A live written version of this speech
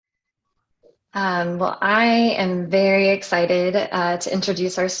Well, I am very excited to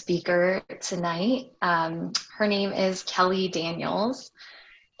introduce our speaker tonight. Her name is Kelly Daniels.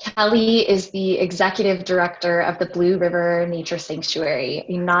 Kelly is the executive director of the Blue River Nature Sanctuary,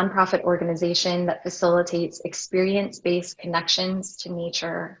 a nonprofit organization that facilitates experience-based connections to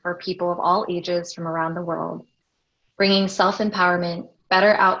nature for people of all ages from around the world, bringing self-empowerment,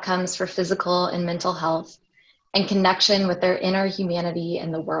 better outcomes for physical and mental health, and connection with their inner humanity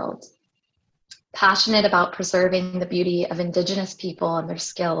and the world. Passionate about preserving the beauty of indigenous people and their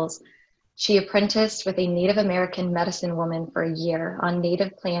skills, she apprenticed with a Native American medicine woman for a year on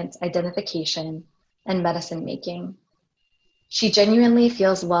native plant identification and medicine making. She genuinely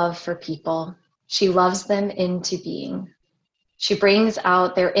feels love for people. She loves them into being. She brings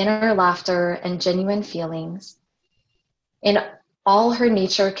out their inner laughter and genuine feelings. In all her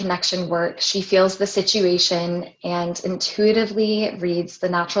nature connection work, she feels the situation and intuitively reads the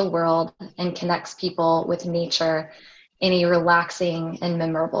natural world and connects people with nature in a relaxing and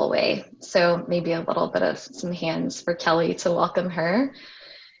memorable way. So maybe a little bit of some hands for Kelly to welcome her.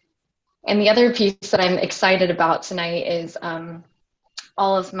 And the other piece that I'm excited about tonight is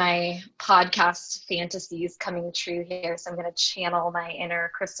all of my podcast fantasies coming true here. So I'm going to channel my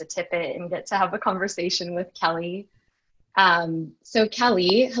inner Krista Tippett and get to have a conversation with Kelly. So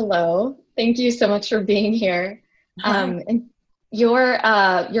Kelly, hello. Thank you so much for being here. And your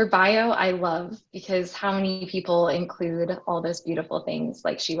bio I love because how many people include all those beautiful things,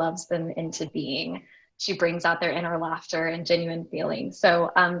 like she loves them into being. She brings out their inner laughter and genuine feelings.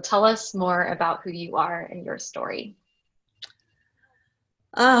 So tell us more about who you are and your story.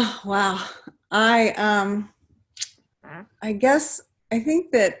 Oh, wow. I guess I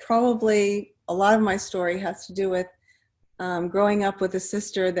think that probably a lot of my story has to do with growing up with a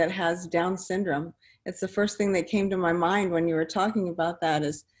sister that has Down syndrome. It's the first thing that came to my mind when you were talking about that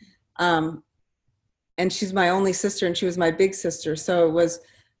is, and she's my only sister and she was my big sister. So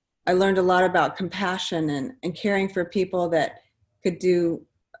I learned a lot about compassion and caring for people that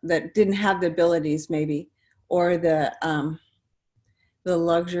that didn't have the abilities maybe, or the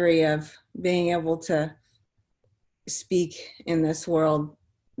luxury of being able to speak in this world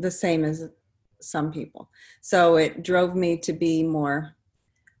the same as some people. So it drove me to be more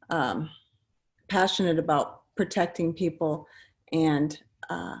passionate about protecting people and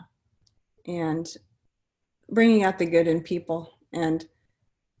bringing out the good in people and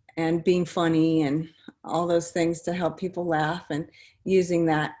being funny and all those things to help people laugh, and using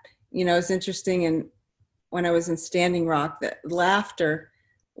that. It's interesting. And when I was in Standing Rock, that laughter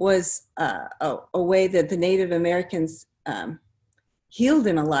was a way that the Native Americans healed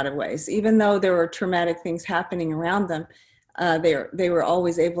in a lot of ways. Even though there were traumatic things happening around them, they were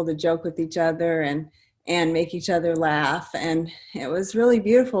always able to joke with each other and make each other laugh. And it was really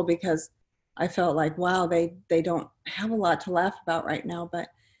beautiful because I felt like, wow, they don't have a lot to laugh about right now, but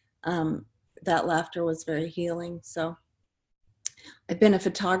that laughter was very healing. So I've been a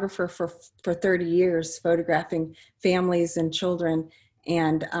photographer for 30 years, photographing families and children,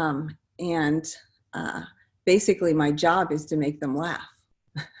 and basically my job is to make them laugh.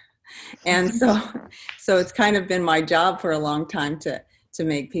 And so it's kind of been my job for a long time to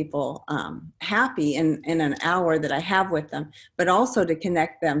make people happy in an hour that I have with them, but also to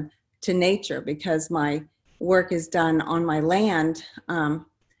connect them to nature, because my work is done on my land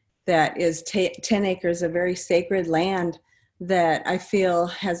that is 10 acres of very sacred land that I feel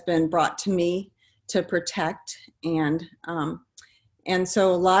has been brought to me to protect. And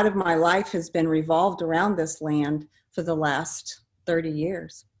so a lot of my life has been revolved around this land for the last 30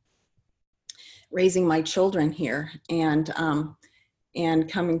 years, raising my children here and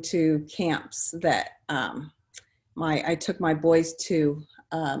coming to camps that I took my boys to,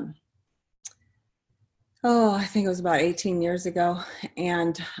 I think it was about 18 years ago.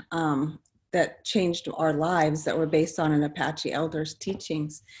 And that changed our lives, that were based on an Apache elder's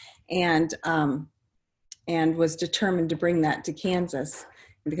teachings, and was determined to bring that to Kansas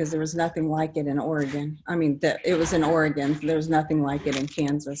because there was nothing like it in Oregon. I mean, it was in Oregon. There was nothing like it in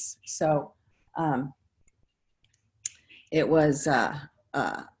Kansas. So it was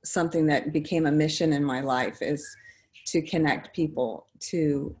something that became a mission in my life, is to connect people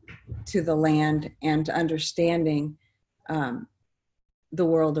to the land and to understanding the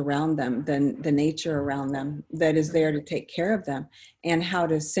world around them, the nature around them that is there to take care of them, and how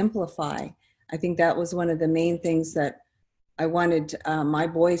to simplify. I think that was one of the main things that I wanted my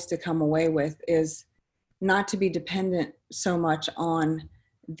boys to come away with, is not to be dependent so much on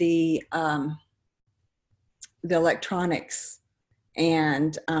the electronics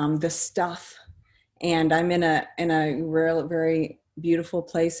and the stuff. And I'm in a very beautiful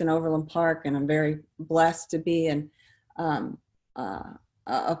place in Overland Park, and I'm very blessed to be in um,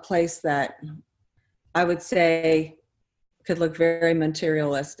 a place that I would say could look very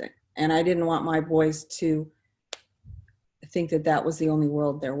materialistic. And I didn't want my boys to think that that was the only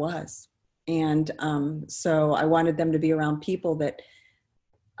world there was. And so I wanted them to be around people that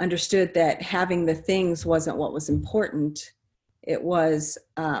understood that having the things wasn't what was important. It was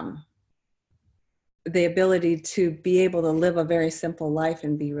the ability to be able to live a very simple life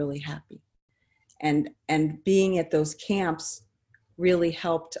and be really happy. And being at those camps really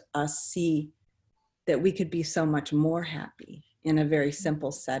helped us see that we could be so much more happy in a very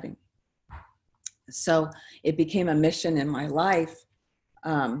simple setting. So it became a mission in my life,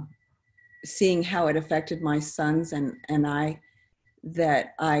 seeing how it affected my sons and I,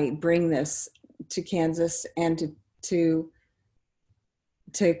 that I bring this to Kansas and to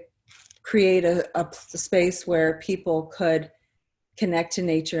create a space where people could connect to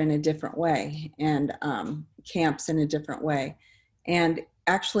nature in a different way, and camps in a different way, and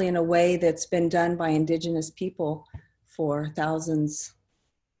actually in a way that's been done by indigenous people for thousands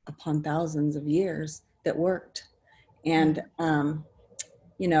upon thousands of years that worked. And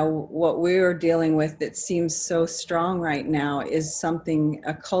you know, what we're dealing with that seems so strong right now is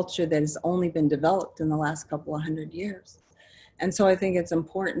a culture that has only been developed in the last couple of 100 years. And so I think it's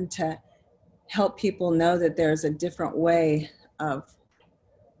important to help people know that there's a different way of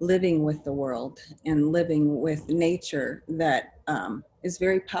living with the world and living with nature that is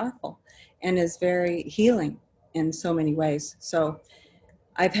very powerful and is very healing in so many ways. So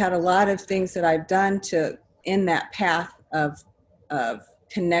I've had a lot of things that I've done in that path of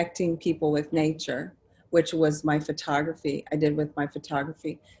connecting people with nature, which was my photography. I did with my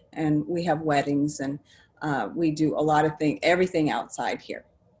photography, and we have weddings, and we do a lot of things, everything outside here.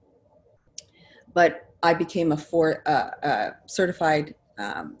 But I became a certified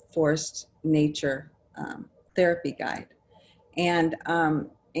forest nature therapy guide, and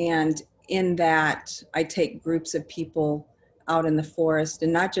in that I take groups of people out in the forest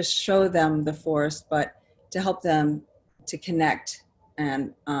and not just show them the forest, but to help them to connect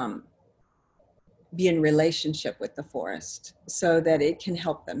and be in relationship with the forest so that it can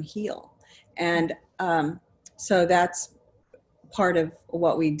help them heal. And so that's part of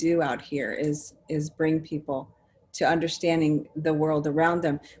what we do out here is bring people to understanding the world around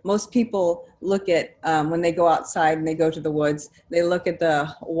them. Most people look at, when they go outside and they go to the woods, they look at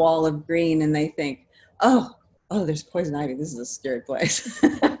the wall of green and they think, oh, there's poison ivy. This is a scary place.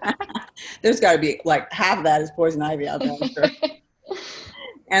 There's got to be like half of that is poison ivy out there, I'm sure.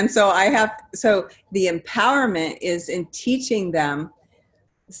 And so so the empowerment is in teaching them,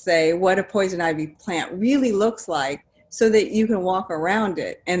 say, what a poison ivy plant really looks like, so that you can walk around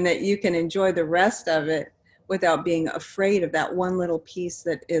it and that you can enjoy the rest of it without being afraid of that one little piece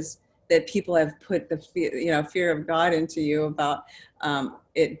that people have put the fear of God into you about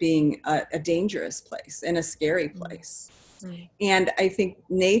it being a dangerous place and a scary place. Mm-hmm. And I think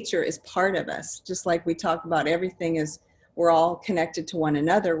nature is part of us, just like we talk about everything we're all connected to one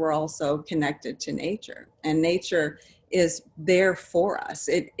another. We're also connected to nature, and nature is there for us.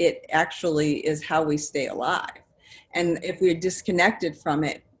 It actually is how we stay alive. And if we're disconnected from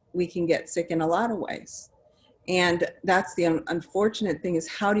it, we can get sick in a lot of ways. And that's the unfortunate thing, is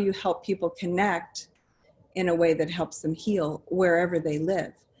how do you help people connect in a way that helps them heal wherever they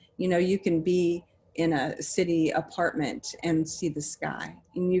live? You know, you can be in a city apartment and see the sky,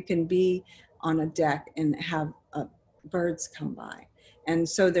 and you can be on a deck and have birds come by. And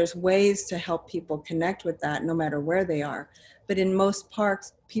so there's ways to help people connect with that no matter where they are. But in most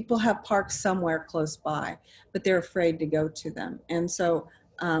parks, people have parks somewhere close by, but they're afraid to go to them. And so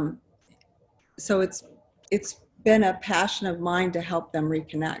it's been a passion of mine to help them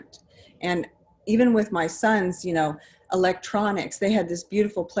reconnect. And even with my sons, you know, electronics, they had this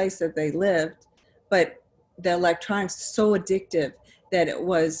beautiful place that they lived, but the electronics so addictive that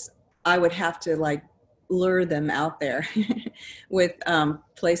I would have to like lure them out there with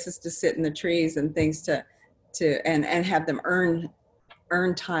places to sit in the trees and things and have them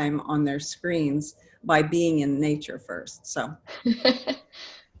earn time on their screens by being in nature first. So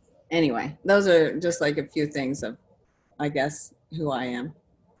anyway, those are just like a few things of, I guess, who I am.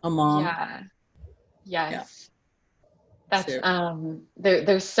 A mom. Yeah. Yes. Yeah. That's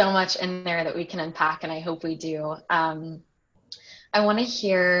there's so much in there that we can unpack, and I hope we do. I want to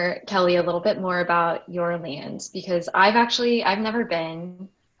hear, Kelly, a little bit more about your land, because I've never been,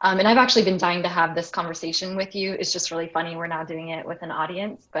 and I've actually been dying to have this conversation with you. It's just really funny we're now doing it with an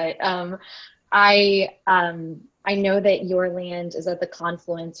audience, but I I know that your land is at the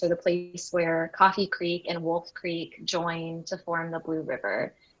confluence or the place where Coffee Creek and Wolf Creek join to form the Blue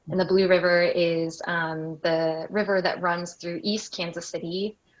River. And the Blue River is the river that runs through East Kansas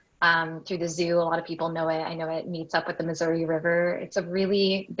City, through the zoo. A lot of people know it. I know it meets up with the Missouri River. It's a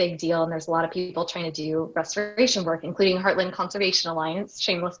really big deal, and there's a lot of people trying to do restoration work, including Heartland Conservation Alliance.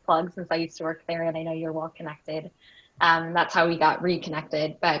 Shameless plug, since I used to work there, and I know you're well connected. That's how we got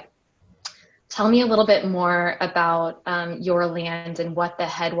reconnected. But tell me a little bit more about your land and what the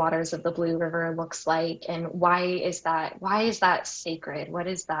headwaters of the Blue River looks like, and why is that? Why is that sacred? What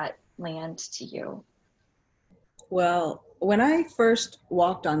is that land to you? Well, when I first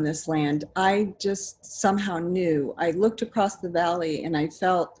walked on this land, I just somehow knew. I looked across the valley and I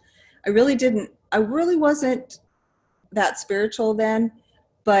felt I really wasn't that spiritual then,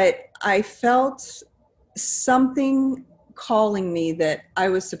 but I felt something calling me that I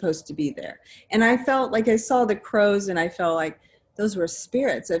was supposed to be there. And I felt like I saw the crows and I felt like those were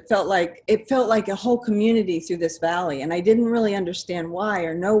spirits. It felt like a whole community through this valley. And I didn't really understand why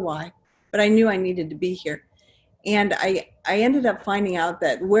or know why, but I knew I needed to be here. And I ended up finding out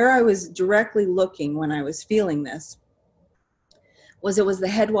that where I was directly looking when I was feeling this it was the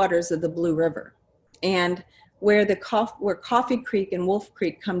headwaters of the Blue River, and where where Coffee Creek and Wolf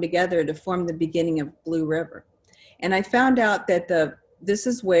Creek come together to form the beginning of Blue River. And I found out that this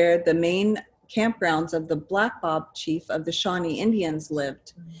is where the main campgrounds of the Black Bob chief of the Shawnee Indians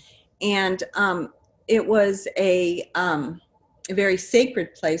lived. And it was a very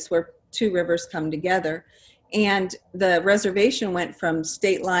sacred place where two rivers come together. And the reservation went from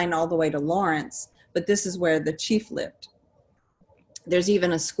state line all the way to Lawrence, but this is where the chief lived. There's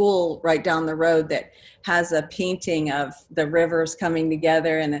even a school right down the road that has a painting of the rivers coming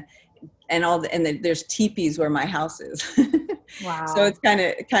together, and there's teepees where my house is. So Wow. it's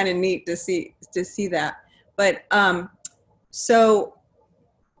kind of neat to see that. But so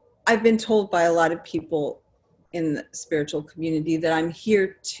I've been told by a lot of people in the spiritual community that I'm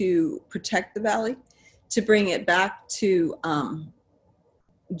here to protect the valley, to bring it back to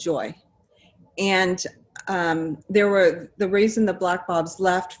joy. And the reason the Black Bobs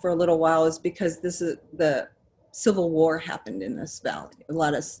left for a little while is because the Civil War happened in this valley. A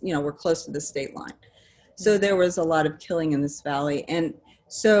lot of, we're close to the state line. So there was a lot of killing in this valley. And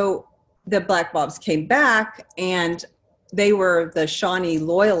so the Black Bobs came back, and they were the Shawnee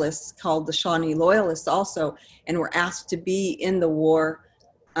Loyalists, called the Shawnee Loyalists also, and were asked to be in the war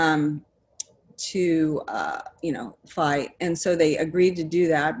to fight. And so they agreed to do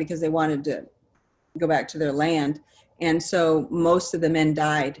that because they wanted to go back to their land. And so most of the men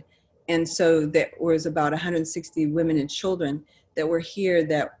died. And so there was about 160 women and children that were here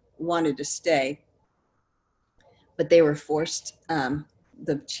that wanted to stay, but they were forced.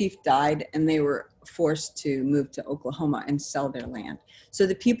 The chief died, and they were forced to move to Oklahoma and sell their land. So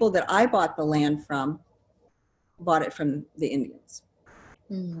the people that I bought the land from bought it from the Indians.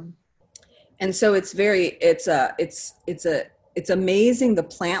 Mm-hmm. And so it's amazing, the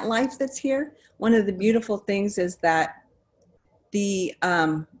plant life that's here. One of the beautiful things is that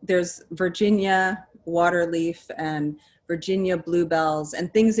there's Virginia waterleaf and Virginia bluebells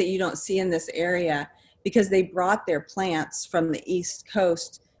and things that you don't see in this area, because they brought their plants from the East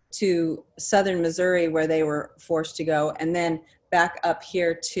Coast to southern Missouri, where they were forced to go, and then back up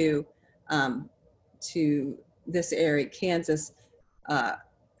here to this area, Kansas,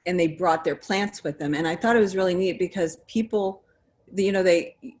 and they brought their plants with them. And I thought it was really neat because people,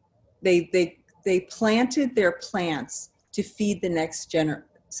 they planted their plants to feed the next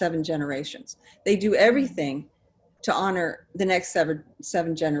 7 generations. They do everything to honor the next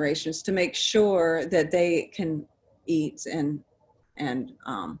seven generations, to make sure that they can eat and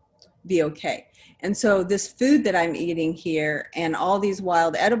be okay. And so this food that I'm eating here, and all these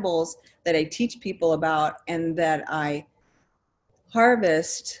wild edibles that I teach people about and that I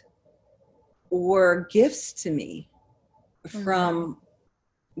harvest, were gifts to me from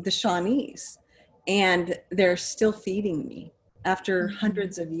the Shawnees, and they're still feeding me after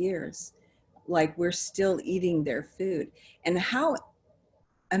hundreds of years. Like, we're still eating their food, and how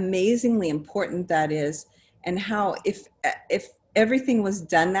amazingly important that is, and how if everything was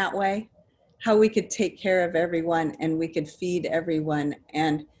done that way, how we could take care of everyone and we could feed everyone,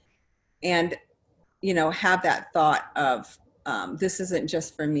 and have that thought of this isn't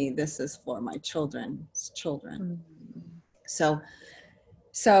just for me, this is for my children's children. So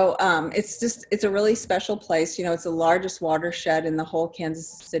it's a really special place. It's the largest watershed in the whole Kansas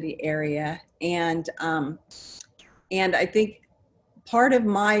City area. And I think part of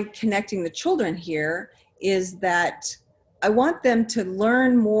my connecting the children here is that I want them to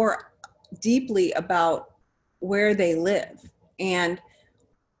learn more deeply about where they live and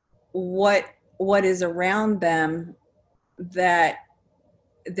what is around them that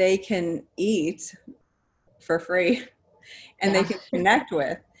they can eat for free and they Yeah. can connect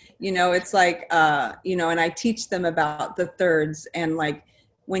with. It's like, and I teach them about the thirds, and like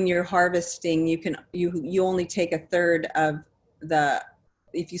when you're harvesting, you only take a third of the,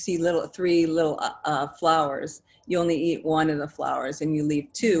 if you see three little flowers, you only eat one of the flowers and you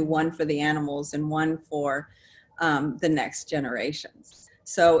leave two, one for the animals and one for the next generations.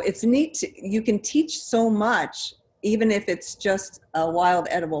 So it's neat. You can teach so much, even if it's just a wild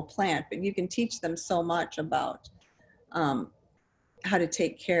edible plant, but you can teach them so much about how to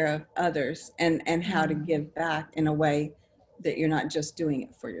take care of others and how to give back in a way that you're not just doing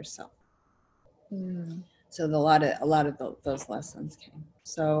it for yourself. Mm. So a lot of those lessons came.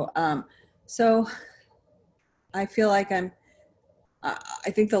 So I feel like I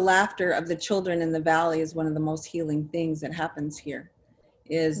think the laughter of the children in the valley is one of the most healing things that happens here,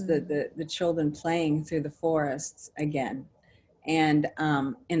 is the children playing through the forests again, and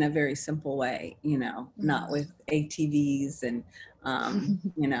in a very simple way, not with ATVs and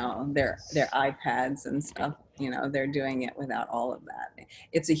their iPads and stuff. They're doing it without all of that.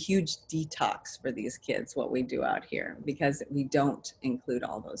 It's a huge detox for these kids, what we do out here, because we don't include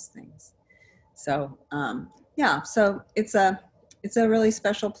all those things. So so it's a really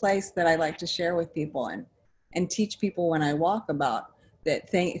special place that I like to share with people and teach people when I walk about that.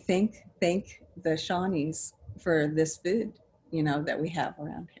 Thank the Shawnees for this food, that we have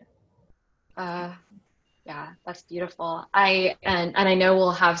around here. Yeah, that's beautiful. And I know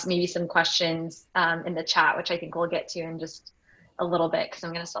we'll have maybe some questions in the chat, which I think we'll get to in just a little bit, because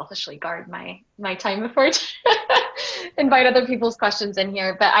I'm going to selfishly guard my time before invite other people's questions in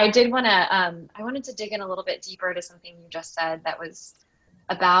here. But I did want to I wanted to dig in a little bit deeper to something you just said that was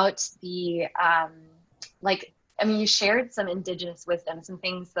about the like, I mean, you shared some indigenous wisdom, some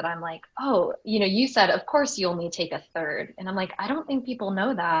things that I'm like, oh, you said, of course you only take a third. And I'm like, I don't think people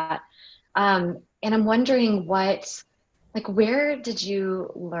know that. And I'm wondering where did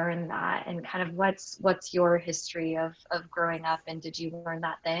you learn that, and kind of what's your history of growing up, and did you learn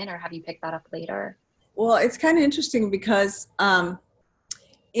that then, or have you picked that up later? Well, it's kind of interesting because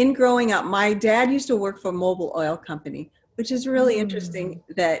in growing up, my dad used to work for a mobile oil company, which is really interesting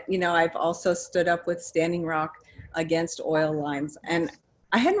that, I've also stood up with Standing Rock against oil lines. And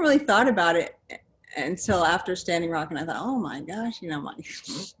I hadn't really thought about it until after Standing Rock. And I thought, oh my gosh,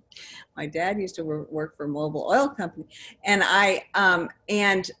 my dad used to work for a mobile oil company. And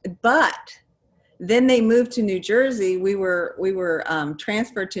but then they moved to New Jersey. We were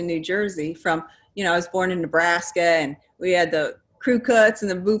transferred to New Jersey from, I was born in Nebraska, and we had the crew cuts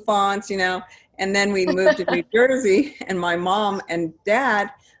and the bouffants, and then we moved to New Jersey, and my mom and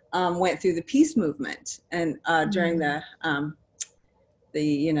dad went through the peace movement and during the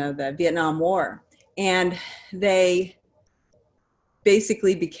Vietnam War, and they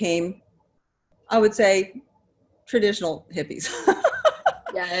basically became, I would say, traditional hippies.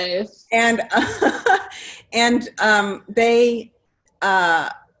 Yes. And they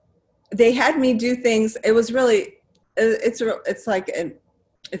had me do things. It was really, it's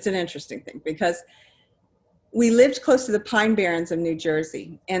an interesting thing, because we lived close to the Pine Barrens of New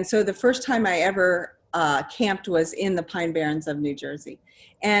Jersey. And so the first time I ever camped was in the Pine Barrens of New Jersey.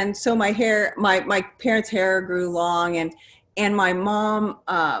 And so my parents' hair grew long, and my mom,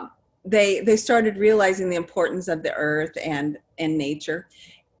 they started realizing the importance of the earth and nature.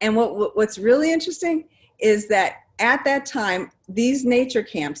 And what's really interesting is that at that time, these nature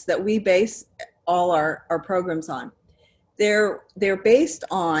camps that we base all our programs on, they're based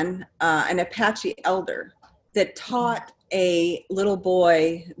on an Apache elder that taught a little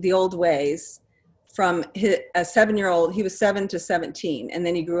boy the old ways from a 7-year-old. He was 7 to 17, and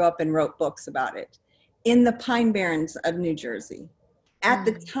then he grew up and wrote books about it in the Pine Barrens of New Jersey. At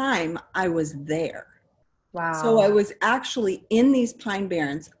the time, I was there. Wow. So I was actually in these Pine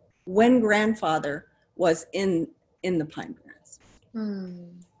Barrens when grandfather was in the Pine Barrens.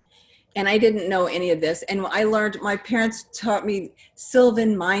 And I didn't know any of this. And my parents taught me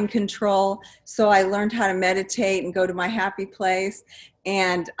Sylvan mind control. So I learned how to meditate and go to my happy place.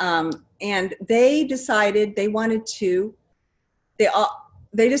 And they decided they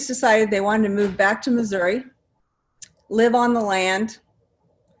just decided they wanted to move back to Missouri, live on the land,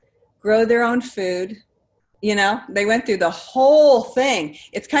 grow their own food. They went through the whole thing.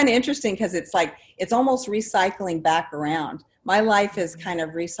 It's kind of interesting because it's almost recycling back around. My life is kind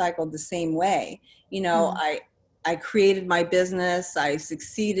of recycled the same way. I created my business, I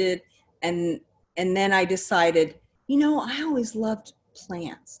succeeded, and then I decided, I always loved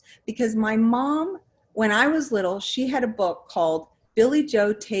plants, because my mom when I was little, she had a book called Billy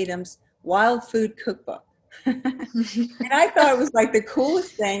Joe Tatum's Wild Food Cookbook. And I thought it was like the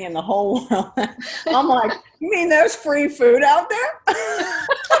coolest thing in the whole world. I'm like, you mean there's free food out there?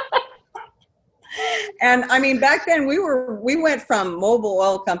 And I mean, back then we went from Mobil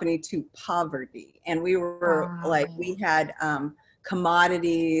Oil Company to poverty, and we were like, Wow. we had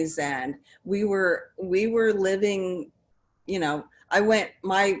commodities, and we were living, you know,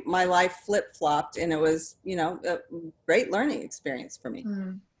 my life flip flopped, and it was, you know, a great learning experience for me.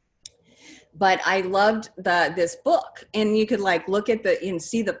 Mm. But I loved this book, and you could like look at and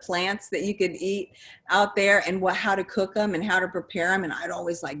see the plants that you could eat out there, and how to cook them and how to prepare them. And I'd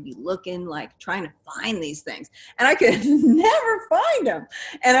always like be looking, like trying to find these things, and I could never find them.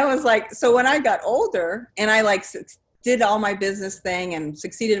 And I was like, so when I got older and I like did all my business thing and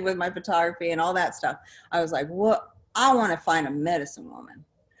succeeded with my photography and all that stuff, I was like, what? I want to find a medicine woman,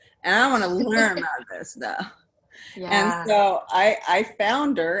 and I want to learn about this stuff. And Yeah. so I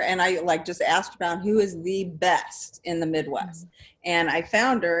found her, and I like just asked around who is the best in the Midwest. And I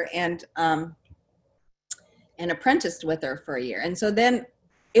found her, and apprenticed with her for a year. And so then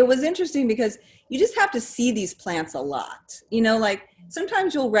it was interesting because you just have to see these plants a lot. You know, like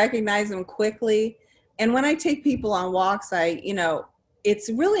sometimes you'll recognize them quickly. And when I take people on walks, it's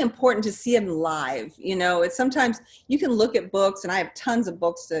really important to see them live. You know, it's sometimes you can look at books, and I have tons of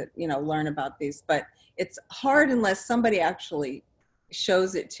books to, you know, learn about these, but it's hard unless somebody actually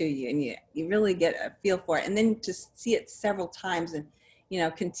shows it to you, and you really get a feel for it. And then to see it several times, and, you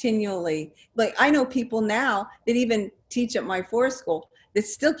know, continually. Like I know people now that even teach at my forest school that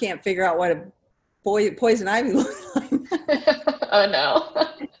still can't figure out what a poison ivy looks like. Oh no.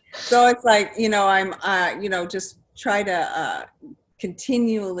 So it's like, you know, I'm, you know, just try to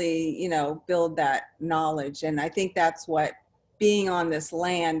continually, you know, build that knowledge. And I think that's what being on this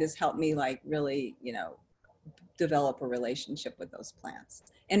land has helped me, like, really, you know, develop a relationship with those plants.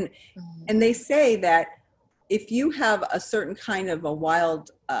 And they say that if you have a certain kind of a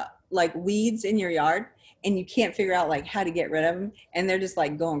wild, like weeds in your yard, and you can't figure out like how to get rid of them, and they're just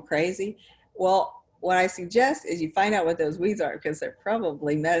like going crazy, well, what I suggest is you find out what those weeds are, because they're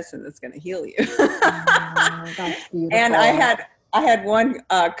probably medicine that's going to heal you. Oh, that's beautiful. And I had one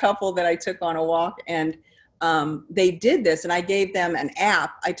couple that I took on a walk, and they did this, and I gave them an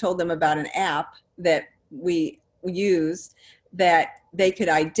app. I told them about an app that we used that they could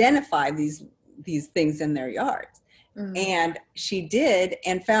identify these things in their yards. And she did,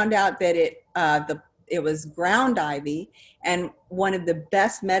 and found out that it was ground ivy, and one of the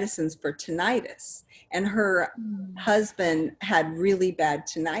best medicines for tinnitus. And her husband had really bad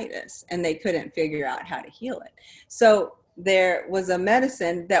tinnitus, and they couldn't figure out how to heal it. So there was a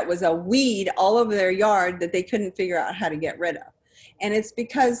medicine that was a weed all over their yard that they couldn't figure out how to get rid of. And it's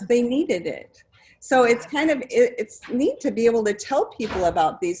because they needed it. So it's kind of, it's neat to be able to tell people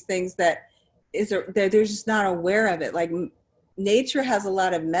about these things that they're just not aware of it. Like nature has a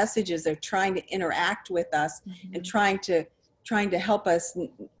lot of messages. They're trying to interact with us, and trying to help us,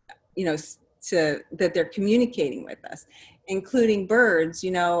 you know, that they're communicating with us, including birds. You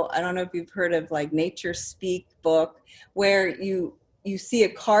know, I don't know if you've heard of like Nature Speak book, where you see a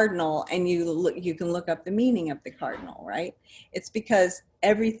cardinal, and you can look up the meaning of the cardinal, right? It's because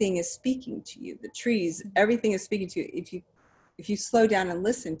everything is speaking to you. The trees, everything is speaking to you. If you slow down and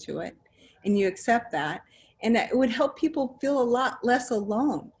listen to it, and you accept that, and it would help people feel a lot less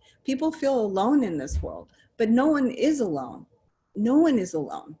alone. People feel alone in this world, but no one is alone. No one is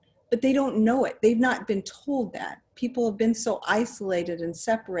alone, but they don't know it. They've not been told that. People have been so isolated and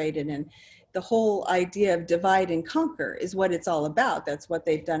separated, and the whole idea of divide and conquer is what it's all about. That's what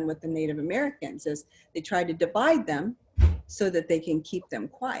they've done with the Native Americans, is they try to divide them so that they can keep them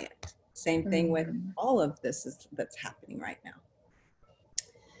quiet. Same thing with all of this that's happening right now.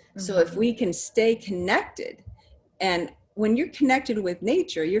 So if we can stay connected, and when you're connected with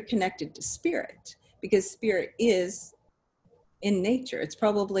nature, you're connected to spirit, because spirit is in nature. It's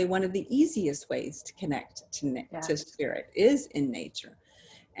probably one of the easiest ways to connect to spirit is in nature.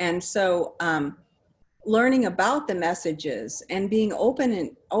 And so learning about the messages and being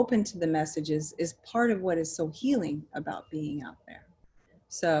open to the messages is part of what is so healing about being out there.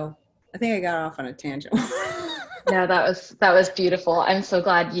 So I think I got off on a tangent. No, that was beautiful. I'm so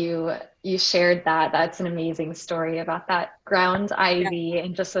glad you shared that. That's an amazing story about that ground ivy,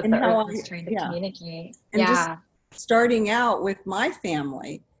 and just that And the how earth is trying to communicate. And just starting out with my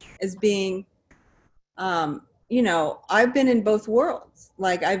family as being, you know, I've been in both worlds.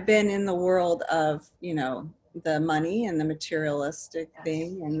 Like I've been in the world of, you know, the money and the materialistic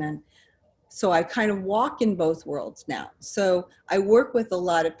thing. And then, so I kind of walk in both worlds now. So I work with a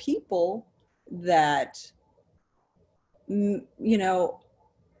lot of people that, you know,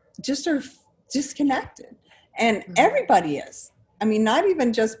 just are disconnected. And everybody is. I mean, not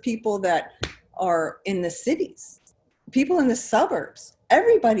even just people that are in the cities, people in the suburbs.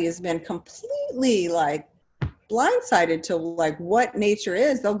 Everybody has been completely like blindsided to like what nature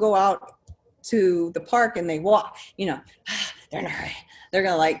is. They'll go out to the park and they walk, you know, they're in a hurry. They're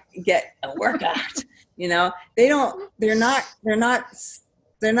going to like get a workout, you know, they're not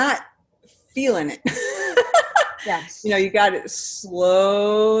feeling it. Yes. You know, you got to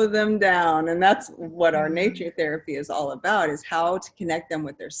slow them down. And that's what our nature therapy is all about, is how to connect them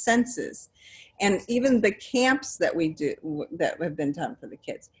with their senses. And even the camps that we do, that have been done for the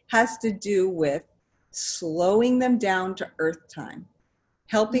kids, has to do with slowing them down to earth time,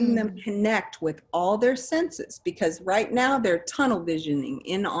 helping them connect with all their senses, because right now they're tunnel visioning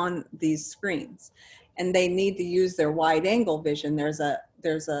in on these screens, and they need to use their wide angle vision. There's a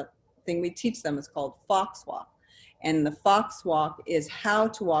thing we teach them. It's called fox walk. And the fox walk is how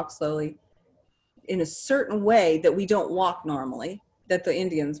to walk slowly in a certain way that we don't walk normally, that the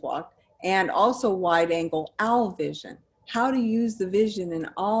Indians walk, and also wide angle owl vision, how to use the vision in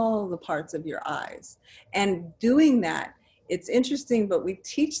all the parts of your eyes. And doing that, it's interesting, but we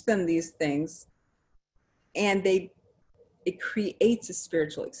teach them these things and it creates a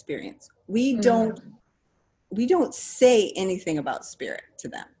spiritual experience. We don't say anything about spirit to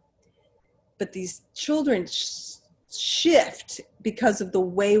them, but these children shift because of the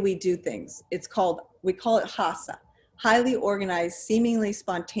way we do things. We call it HASA, highly organized, seemingly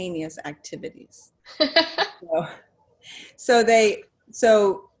spontaneous activities. So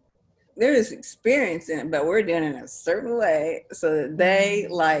there is experience in it, but we're doing it in a certain way so that they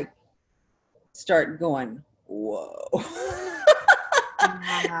like start going, whoa.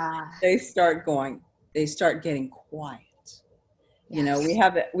 They start getting quiet. Yes. You know, we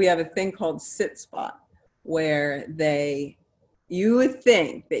have a thing called sit spot, where you would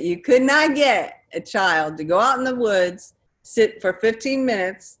think that you could not get a child to go out in the woods, sit for 15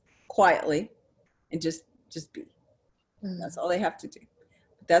 minutes quietly, and just be. That's all they have to do.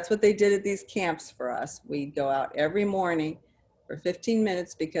 But that's what they did at these camps for us. We'd go out every morning for 15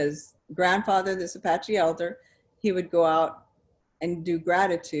 minutes because grandfather, this Apache elder, he would go out and do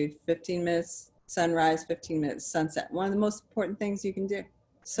gratitude, 15 minutes sunrise, 15 minutes sunset. One of the most important things you can do.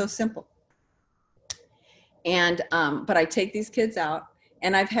 So simple. And but I take these kids out,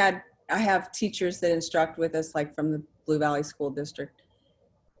 and I have teachers that instruct with us, like from the Blue Valley School District,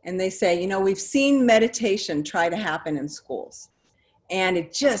 and they say, you know, we've seen meditation try to happen in schools, and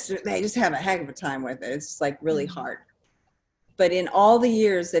they just have a heck of a time with it. It's like really hard. But in all the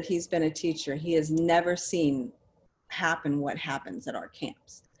years that he's been a teacher, he has never seen happen what happens at our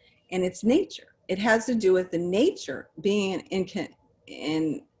camps, and it's nature. It has to do with the nature being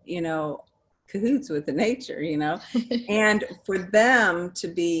in you know, cahoots with the nature, you know, and for them to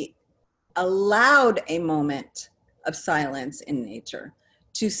be allowed a moment of silence in nature,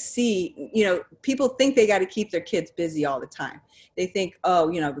 to see, you know, people think they got to keep their kids busy all the time. They think, oh,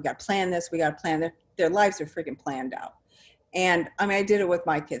 you know, we got to plan this, we got to plan their lives are freaking planned out. And I mean, I did it with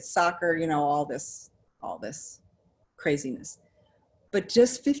my kids, soccer, you know, all this craziness. But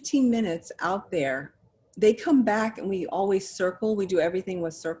just 15 minutes out there, they come back and we always circle. We do everything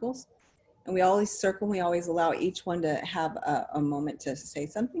with circles. And we always circle, we always allow each one to have a moment to say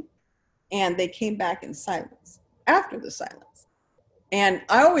something. And they came back in silence, after the silence. And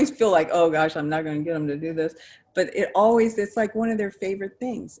I always feel like, oh gosh, I'm not going to get them to do this. But it's like one of their favorite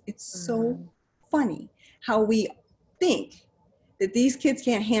things. It's so funny how we think that these kids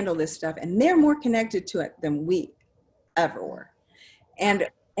can't handle this stuff, and they're more connected to it than we ever were. And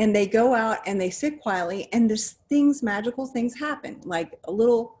they go out and they sit quietly, and magical things happen, like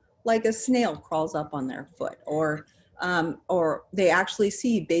a snail crawls up on their foot, or they actually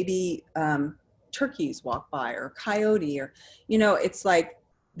see baby turkeys walk by, or coyote, or, you know, it's like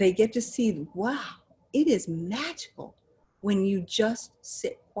they get to see, wow, it is magical when you just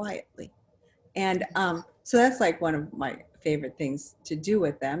sit quietly. And so that's like one of my favorite things to do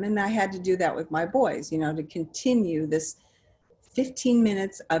with them. And I had to do that with my boys, you know, to continue this 15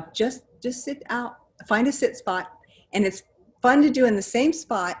 minutes of just sit out, find a sit spot. And it's fun to do in the same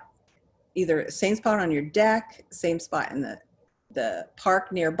spot, either same spot on your deck, same spot in the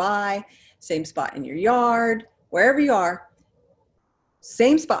park nearby, same spot in your yard, wherever you are,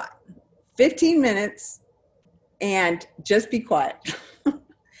 same spot, 15 minutes, and just be quiet.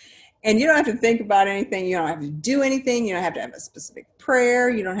 And you don't have to think about anything. You don't have to do anything. You don't have to have a specific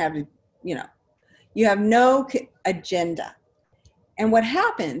prayer. You don't have to, you know, you have no agenda. And what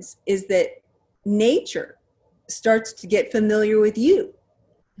happens is that nature starts to get familiar with you.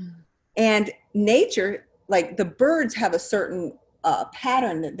 And nature, like the birds have a certain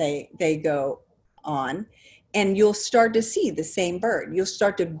pattern that they go on, and you'll start to see the same bird. You'll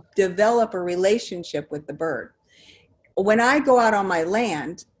start to develop a relationship with the bird. When I go out on my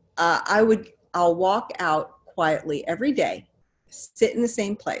land, I'll walk out quietly every day, sit in the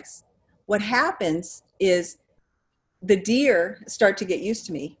same place. What happens is the deer start to get used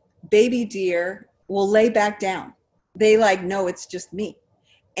to me. Baby deer will lay back down. They like know it's just me.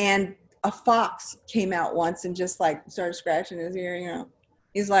 And a fox came out once and just like started scratching his ear, you know.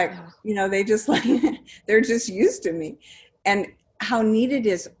 He's like, Yeah. you know, they just like they're just used to me. And how neat it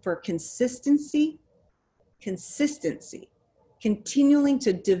is for consistency, continuing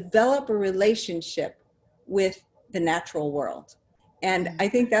to develop a relationship with the natural world. And Mm. I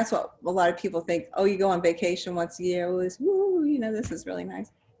think that's what a lot of people think, oh, you go on vacation once a year, oh, woo, you know, this is really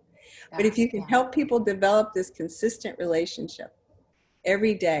nice. But Yeah. if you can Yeah. help people develop this consistent relationship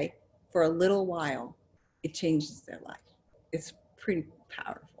every day for a little while, it changes their life. It's pretty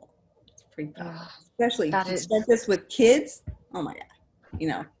powerful. It's pretty Ugh, powerful. Especially that you start is. this with kids. Oh my God, you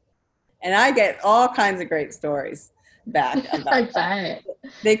know, and I get all kinds of great stories back I about that.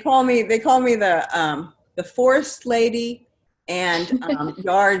 bet. They call me the forest lady and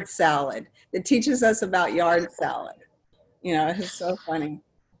yard salad. That teaches us about yard salad. You know, it's so funny.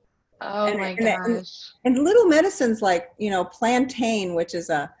 Oh And my and and, gosh. and little medicines like, you know, plantain, which is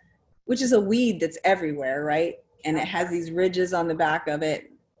a weed that's everywhere, right? And it has these ridges on the back of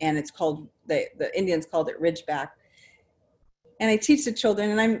it, and it's called the Indians called it ridgeback. And I teach the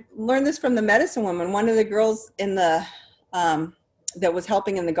children, and I learned this from the medicine woman. One of the girls in the that was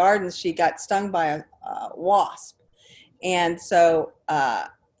helping in the gardens, she got stung by a wasp, and so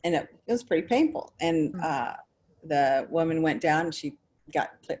and it was pretty painful. And the woman went down, and she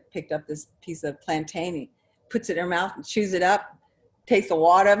picked up this piece of plantain, and puts it in her mouth and chews it up, takes a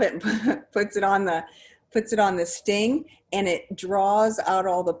wad of it, and puts it on the sting, and it draws out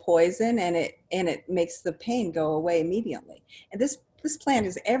all the poison, and it makes the pain go away immediately. And this plant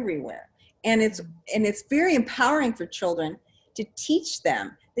is everywhere, and it's very empowering for children to teach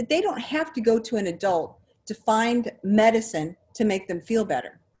them that they don't have to go to an adult to find medicine to make them feel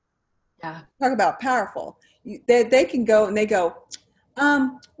better. Yeah. Talk about powerful. They can go and they go,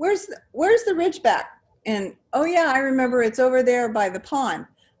 where's the ridgeback? And oh yeah, I remember, it's over there by the pond.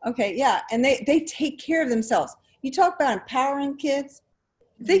 Okay, yeah, and they take care of themselves. You talk about empowering kids.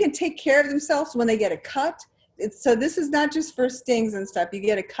 If they can take care of themselves when they get a cut, so this is not just for stings and stuff. You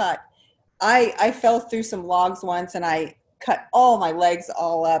get a cut. I fell through some logs once, and I cut all my legs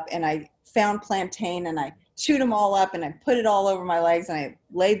all up, and I found plantain, and I chewed them all up, and I put it all over my legs, and I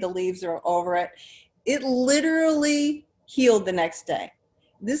laid the leaves over it. It literally healed the next day.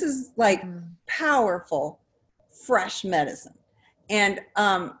 This is like powerful, fresh medicine. And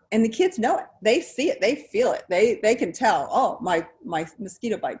the kids know it. They see it. They feel it. They can tell, oh, my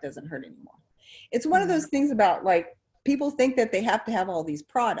mosquito bite doesn't hurt anymore. It's one of those things about, like, people think that they have to have all these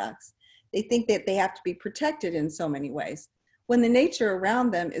products. They think that they have to be protected in so many ways, when the nature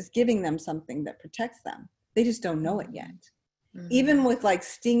around them is giving them something that protects them. They just don't know it yet. Even with like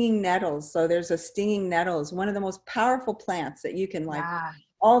stinging nettles. So there's a stinging nettle, is one of the most powerful plants that you can, like, Yeah.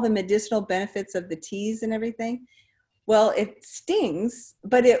 all the medicinal benefits of the teas and everything. Well, it stings,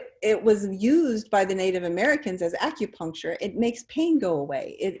 but it was used by the Native Americans as acupuncture. It makes pain go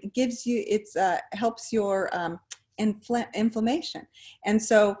away. It gives you, helps your inflammation. And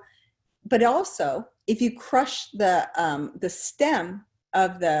so, but also, if you crush the stem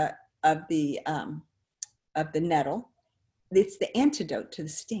of the nettle, it's the antidote to the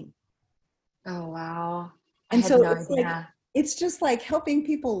sting. Oh wow. I And had so no it's like, idea. it's just like helping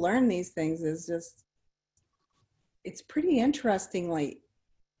people learn these things is just, it's pretty interestingly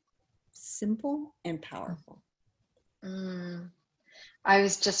simple and powerful. Mm. I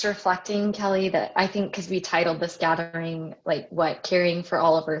was just reflecting, Kelly, that I think because we titled this gathering, like, what, caring for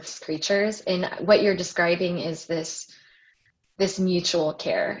all of Earth's creatures, and what you're describing is this mutual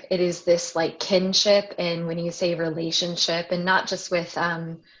care. It is this like kinship, and when you say relationship, and not just with,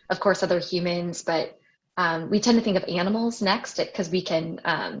 of course, other humans, but we tend to think of animals next because we can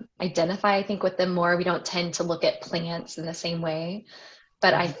identify, I think, with them more. We don't tend to look at plants in the same way.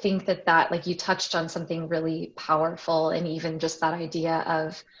 But I think that like, you touched on something really powerful, and even just that idea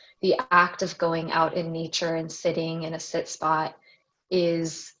of the act of going out in nature and sitting in a sit spot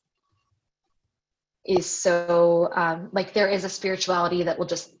is so like, there is a spirituality that will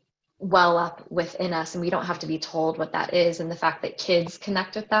just well up within us, and we don't have to be told what that is. And the fact that kids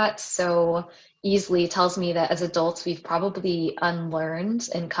connect with that so easily tells me that as adults we've probably unlearned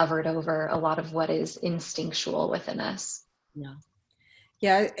and covered over a lot of what is instinctual within us. Yeah.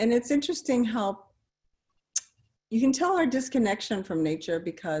 Yeah, and it's interesting how you can tell our disconnection from nature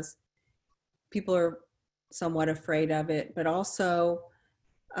because people are somewhat afraid of it, but also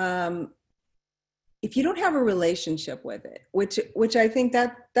um, if you don't have a relationship with it, which I think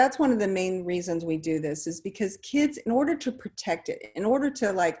that's one of the main reasons we do this, is because kids, in order to protect it, in order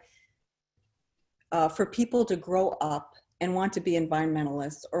to for people to grow up and want to be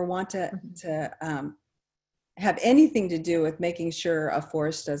environmentalists or want to have anything to do with making sure a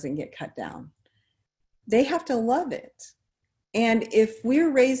forest doesn't get cut down, they have to love it. And if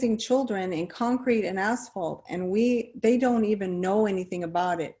we're raising children in concrete and asphalt and they don't even know anything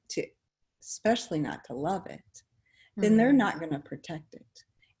about it, especially not to love it, then they're not going to protect it.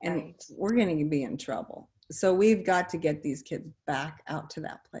 And right. We're going to be in trouble. So we've got to get these kids back out to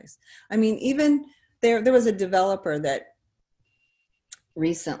that place. I mean, even there was a developer that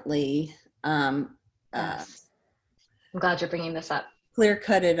recently yes. I'm glad you're bringing this up.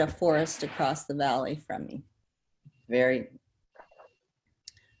 Clear-cutted a forest across the valley from me. Very,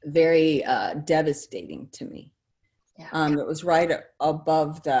 very devastating to me. Yeah. It was right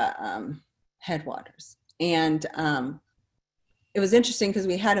above the headwaters. And it was interesting because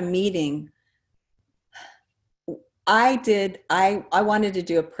we had a meeting. I wanted to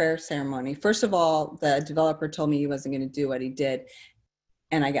do a prayer ceremony. First of all, the developer told me he wasn't going to do what he did.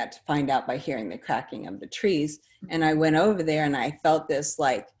 And I got to find out by hearing the cracking of the trees. And I went over there and I felt this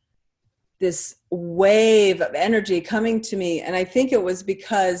wave of energy coming to me. And I think it was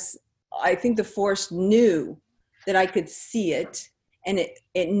because I think the forest knew that I could see it, and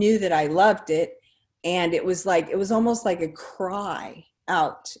it knew that I loved it. And it was almost like a cry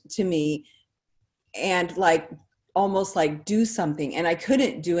out to me, and almost like do something. And I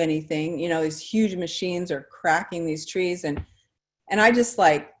couldn't do anything. You know, these huge machines are cracking these trees, and I just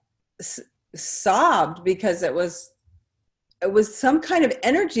sobbed because it was some kind of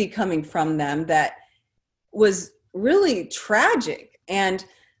energy coming from them that was really tragic. And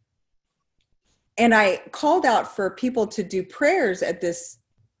I called out for people to do prayers at this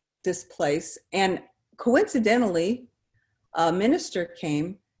place. And coincidentally, a minister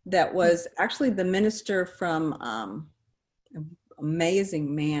came that was actually the minister from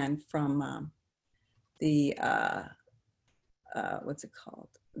amazing man from the what's it called?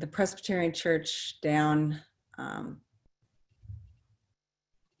 The Presbyterian Church down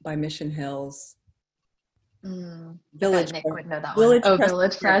by Mission Hills. Village. Nick would know that one. Oh,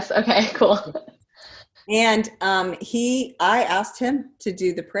 Village Press. Okay, cool. And I asked him to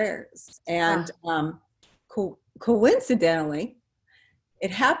do the prayers, and coincidentally,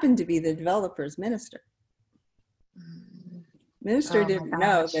 it happened to be the developer's minister. Minister didn't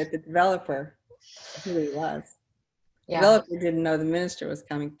know that the developer who he was. Yeah. Developer didn't know the minister was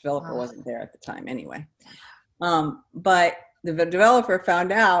coming. Developer wasn't there at the time anyway. But the developer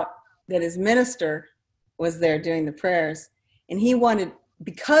found out that his minister was there doing the prayers, and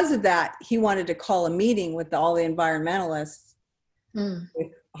because of that, he wanted to call a meeting with all the environmentalists,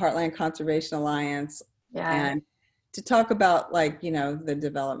 with Heartland Conservation Alliance, and to talk about the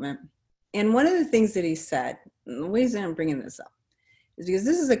development. And one of the things that he said, and the reason I'm bringing this up, is because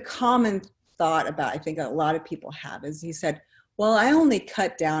this is a common thought about, I think a lot of people have, is he said, well, I only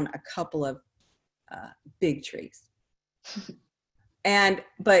cut down a couple of big trees.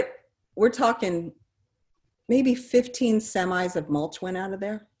 But we're talking maybe 15 semis of mulch went out of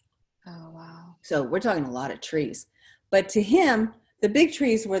there. Oh, wow. So we're talking a lot of trees. But to him, the big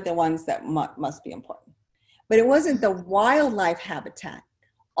trees were the ones that must be important. But it wasn't the wildlife habitat,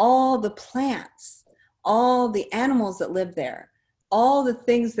 all the plants, all the animals that live there, all the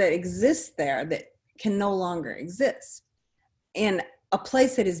things that exist there that can no longer exist in a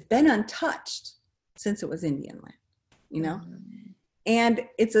place that has been untouched since it was Indian land, you know? And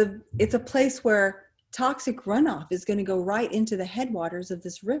it's a place where toxic runoff is going to go right into the headwaters of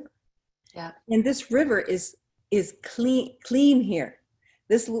this river. Yeah. And this river is clean here.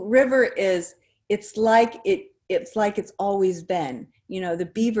 This river it's like it's always been. You know, the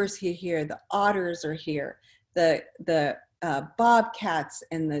beavers are here, the otters are here, the bobcats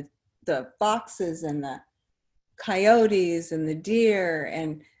and the foxes and the coyotes and the deer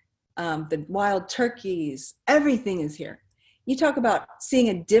and the wild turkeys. Everything is here. You talk about seeing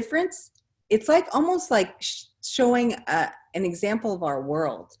a difference. It's almost like showing an example of our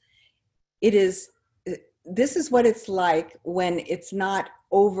world. This is what it's like when it's not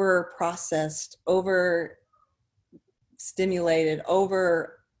over processed, over stimulated,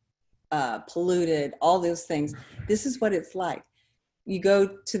 over polluted, all those things. This is what it's like. You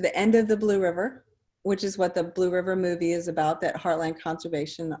go to the end of the Blue River, which is what the Blue River movie is about, that Heartland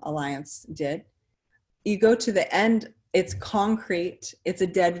Conservation Alliance did. You go to the end it's concrete, it's a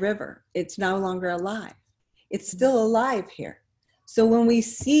dead river. It's no longer alive. It's still alive here. So when we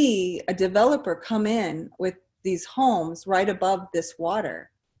see a developer come in with these homes right above this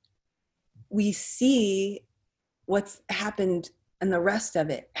water, we see what's happened and the rest of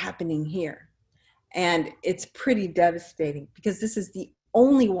it happening here. And it's pretty devastating because this is the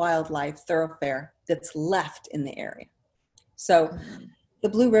only wildlife thoroughfare that's left in the area. So the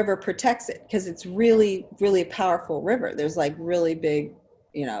Blue River protects it because it's really, really a powerful river. There's like really big,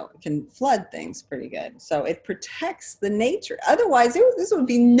 you know, can flood things pretty good. So it protects the nature. Otherwise, this would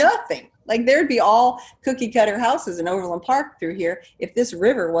be nothing. Like there'd be all cookie cutter houses in Overland Park through here if this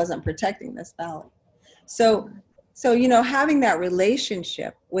river wasn't protecting this valley. So, you know, having that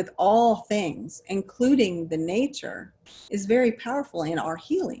relationship with all things, including the nature, is very powerful in our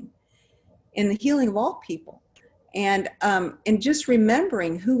healing, in the healing of all people. And just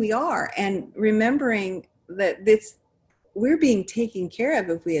remembering who we are and remembering that we're being taken care of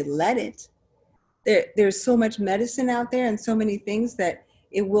if we had let it. There's so much medicine out there and so many things that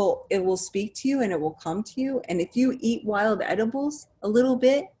it will speak to you and it will come to you. And if you eat wild edibles a little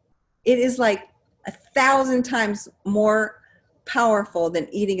bit, it is like 1,000 times more powerful than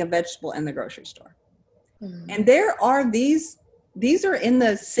eating a vegetable in the grocery store. And there are these are in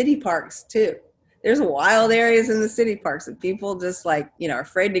the city parks too. There's wild areas in the city parks that people just like, you know, are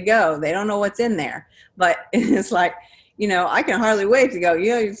afraid to go. They don't know what's in there. But it's like, you know, I can hardly wait to go.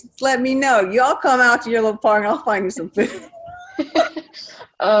 You know, just let me know. Y'all come out to your little park and I'll find you some food.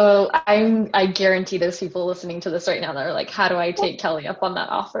 Oh, I guarantee there's people listening to this right now that are like, how do I take Kelly up on that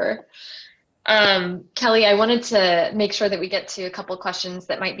offer? Kelly, I wanted to make sure that we get to a couple questions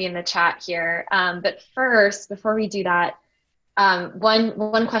that might be in the chat here. But first, before we do that,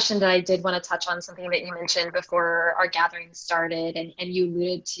 one question that I did want to touch on, something that you mentioned before our gathering started, and you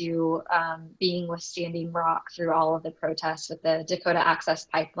alluded to being with Standing Rock through all of the protests with the Dakota Access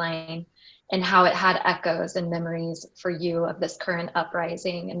Pipeline, and how it had echoes and memories for you of this current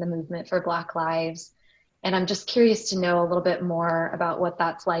uprising and the movement for Black lives. And I'm just curious to know a little bit more about what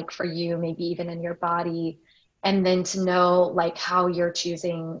that's like for you, maybe even in your body, and then to know like how you're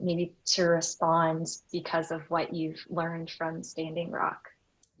choosing maybe to respond because of what you've learned from Standing Rock.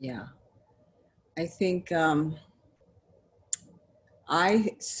 Yeah, I think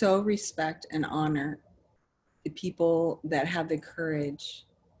I so respect and honor the people that have the courage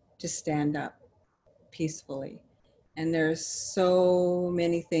to stand up peacefully. And there's so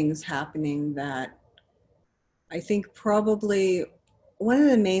many things happening that I think probably one of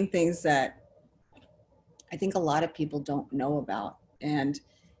the main things that I think a lot of people don't know about, and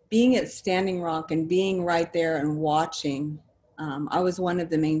being at Standing Rock and being right there and watching, I was one of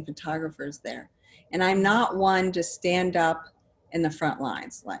the main photographers there. And I'm not one to stand up in the front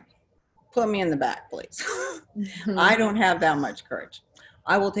lines, like, put me in the back, please. I don't have that much courage.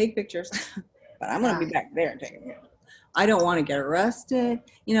 I will take pictures, but I'm going to be back there taking pictures. I don't want to get arrested,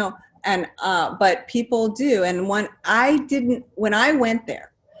 you know, and, but people do. And when I went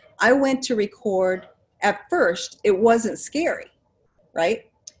there, I went to record. At first, it wasn't scary, right?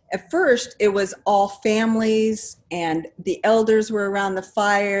 At first, it was all families and the elders were around the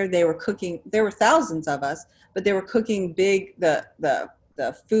fire. They were cooking. There were thousands of us, but they were cooking the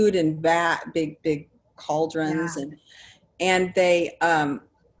food in big cauldrons, and they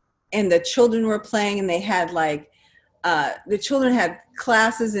and the children were playing, and they had like the children had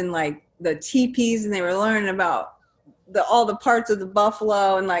classes in like the teepees, and they were learning about all the parts of the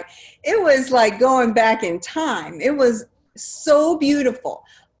buffalo, and like it was like going back in time. It was so beautiful.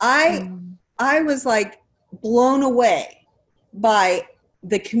 I was like blown away by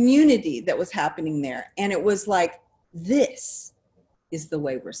the community that was happening there, and it was like, this is the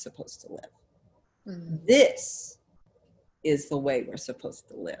way we're supposed to live. This is the way we're supposed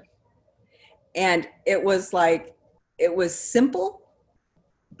to live. And it was like, it was simple,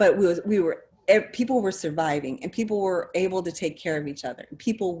 but people were surviving, and people were able to take care of each other.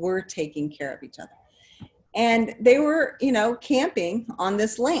 People were taking care of each other. And they were, you know, camping on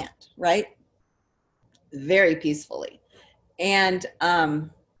this land, right? Very peacefully. And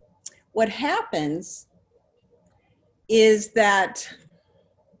what happens is that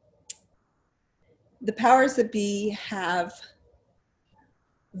the powers that be have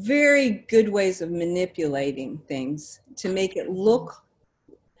very good ways of manipulating things to make it look,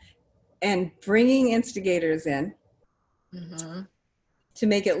 and bringing instigators in to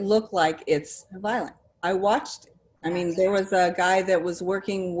make it look like it's violent. I watched it. I mean, there was a guy that was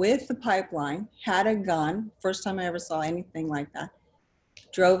working with the pipeline, had a gun, first time I ever saw anything like that,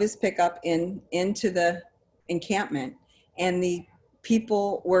 drove his pickup into the encampment, and the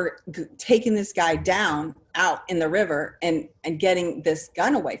people were taking this guy down out in the river and getting this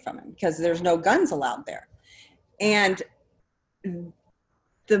gun away from him, because there's no guns allowed there. And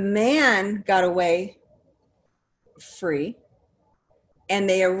the man got away free, and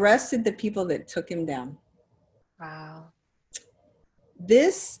they arrested the people that took him down. Wow.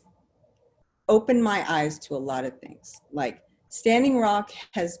 This opened my eyes to a lot of things. Like, Standing Rock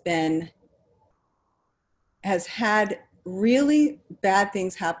has had really bad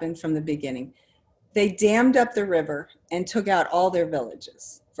things happen from the beginning. They dammed up the river and took out all their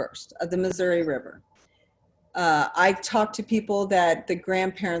villages first of the Missouri River. I talked to people that the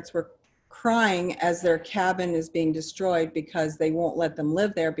grandparents were crying as their cabin is being destroyed because they won't let them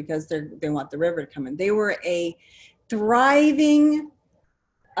live there because they want the river to come in. They were a thriving,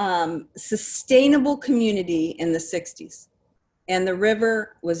 sustainable community in the 60s. And the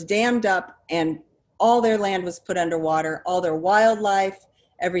river was dammed up and all their land was put underwater, all their wildlife,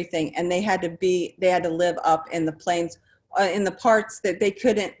 everything. And they had to live up in the plains, in the parts that they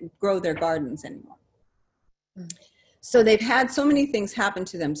couldn't grow their gardens anymore. So they've had so many things happen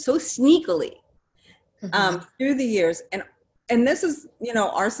to them so sneakily through the years. And this is,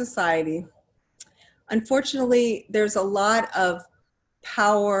 our society. Unfortunately, there's a lot of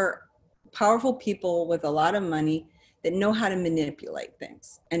powerful people with a lot of money that know how to manipulate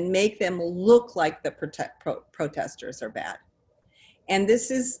things and make them look like the protesters are bad. And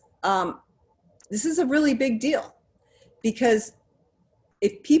this is a really big deal, because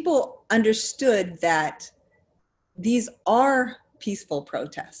if people understood that these are peaceful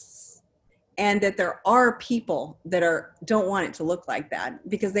protests and that there are people that don't want it to look like that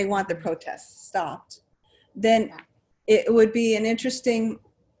because they want the protests stopped, then it would be an interesting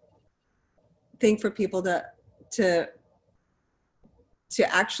thing for people to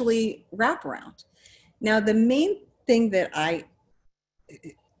actually wrap around. Now, the main thing that I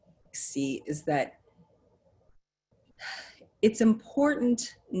see is that it's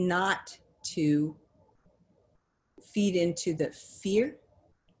important not to feed into the fear,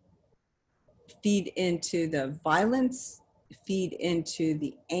 feed into the violence, feed into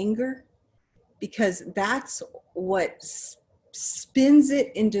the anger, because that's what spins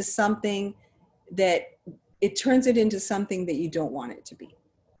it into something that it turns it into something that you don't want it to be.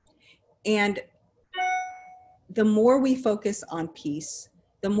 And the more we focus on peace,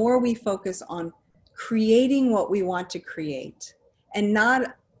 the more we focus on creating what we want to create and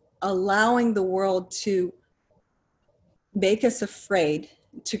not allowing the world to make us afraid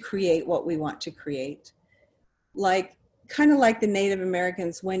to create what we want to create. Kind of like the Native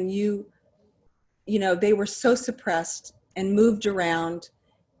Americans, when they were so suppressed and moved around,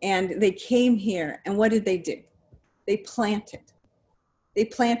 and they came here, and what did they do? They planted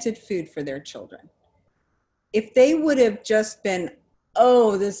food for their children. If they would have just been,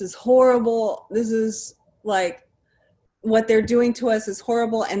 oh, this is horrible, this is like what they're doing to us is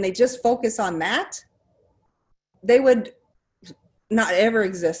horrible, and they just focus on that, they would not ever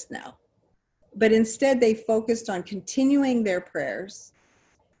exist now. But instead, they focused on continuing their prayers,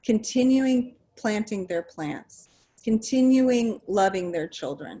 continuing planting their plants, continuing loving their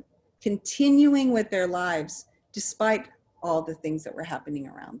children, continuing with their lives despite all the things that were happening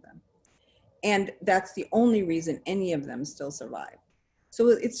around them. And that's the only reason any of them still survive. So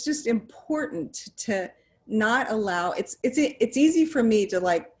it's just important to not allow, it's easy for me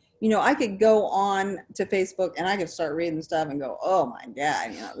to I could go on to Facebook and I could start reading stuff and go, oh my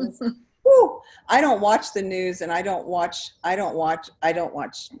God, whew. I don't watch the news, and I don't watch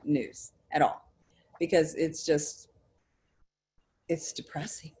news at all, because it's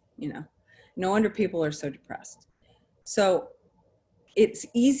depressing, No wonder people are so depressed. So it's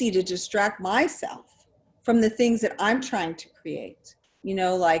easy to distract myself from the things that I'm trying to create.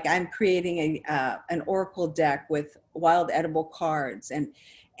 Like I'm creating an oracle deck with wild edible cards, and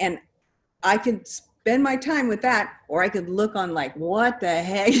I could spend my time with that, or I could look on what the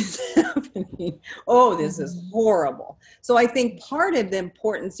heck is happening? Oh, this is horrible. So I think part of the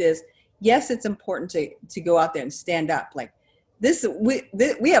importance is, yes, it's important to go out there and stand up. We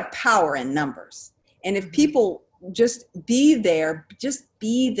have power in numbers. And if people just be there,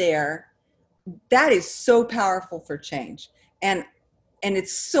 that is so powerful for change. And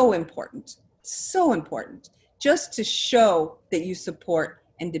it's so important just to show that you support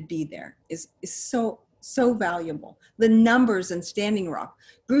and to be there is so valuable. The numbers in Standing Rock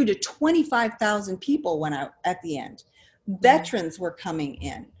grew to 25,000 people at the end. Veterans were coming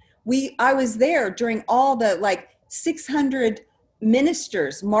in. I was there during all the 600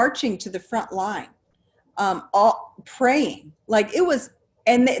 ministers marching to the front line, all praying. It was,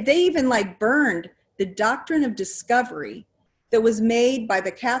 and they even burned the doctrine of discovery that was made by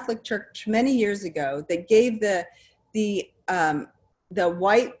the Catholic Church many years ago that gave the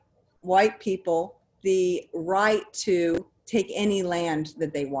white people the right to take any land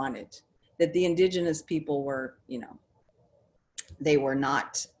that they wanted, that the indigenous people were, they were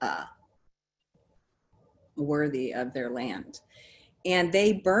not worthy of their land, and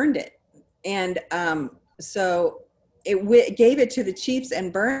they burned it. And so it gave it to the chiefs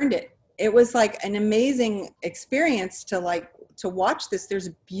and burned it. It was like an amazing experience to watch this. There's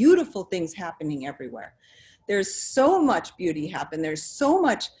beautiful things happening everywhere. There's so much beauty happen. There's so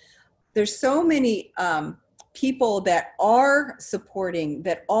many people that are supporting,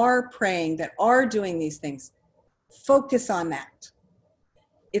 that are praying, that are doing these things. Focus on that.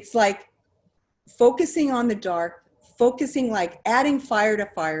 It's like focusing on the dark, focusing, like adding fire to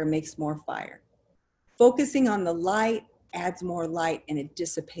fire makes more fire. Focusing on the light adds more light, and it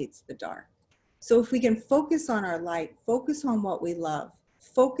dissipates the dark. So if we can focus on our light, focus on what we love,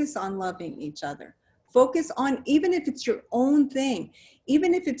 focus on loving each other, focus on, even if it's your own thing,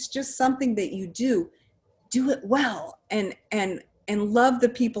 even if it's just something that you do it well, and love the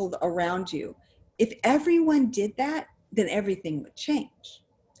people around you. If everyone did that, then everything would change.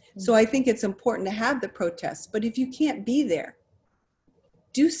 So I think it's important to have the protests, but if you can't be there,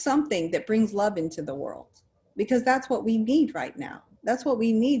 do something that brings love into the world, because that's what we need right now. That's what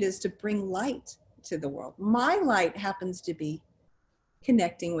we need, is to bring light to the world. My light happens to be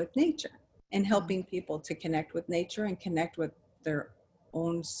connecting with nature and helping people to connect with nature and connect with their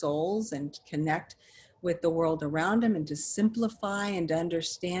own souls and connect with the world around them, and to simplify and to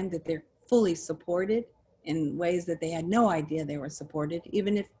understand that they're fully supported in ways that they had no idea they were supported,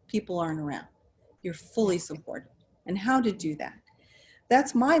 even if people aren't around. You're fully supported. And how to do that.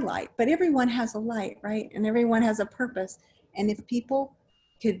 That's my light. But everyone has a light, right? And everyone has a purpose. And if people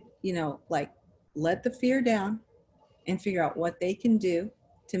could, let the fear down and figure out what they can do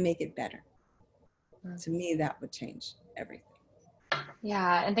to make it better, to me, that would change everything.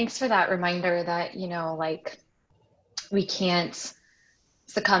 Yeah, and thanks for that reminder that, we can't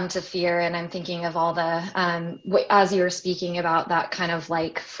succumb to fear. And I'm thinking of all the, as you were speaking about that kind of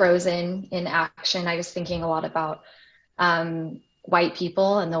like frozen in action, I was thinking a lot about white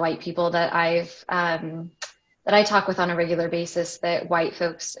people and the white people that that I talk with on a regular basis, that white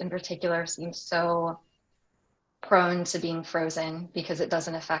folks in particular seem so prone to being frozen because it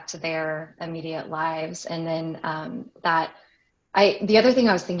doesn't affect their immediate lives. And then the other thing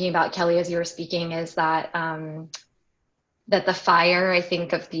I was thinking about, Kelly, as you were speaking, is that that the fire, I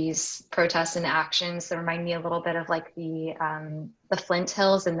think, of these protests and actions that remind me a little bit of like the Flint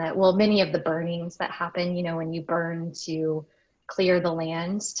Hills, and many of the burnings that happen, when you burn to clear the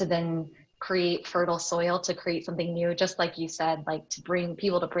lands to then create fertile soil to create something new, just like you said, like to bring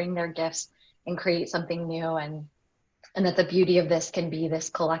people to bring their gifts and create something new. And that the beauty of this can be this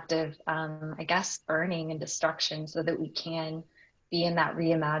collective, I guess, burning and destruction, so that we can be in that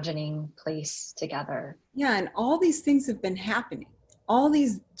reimagining place together. Yeah, and all these things have been happening. All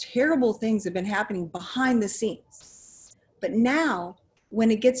these terrible things have been happening behind the scenes. But now, when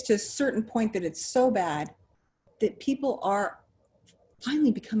it gets to a certain point that it's so bad, that people are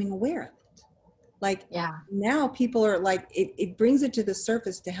finally becoming aware of it. Like, now people are like, it brings it to the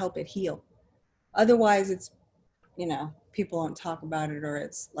surface to help it heal. Otherwise, it's, people don't talk about it, or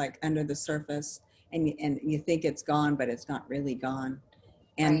it's like under the surface, and you think it's gone, but it's not really gone.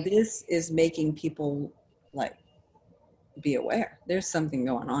 And this is making people like be aware there's something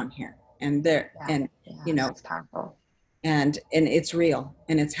going on here, and it's powerful, and it's real,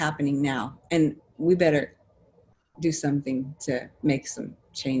 and it's happening now, and we better do something to make some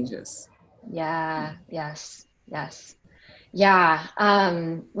changes. Yes.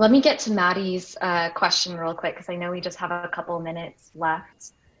 Let me get to Maddie's question real quick, because I know we just have a couple minutes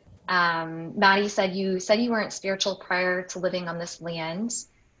left. Maddie said you weren't spiritual prior to living on this land.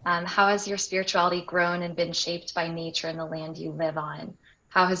 How has your spirituality grown and been shaped by nature and the land you live on?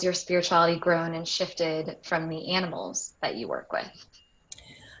 How has your spirituality grown and shifted from the animals that you work with?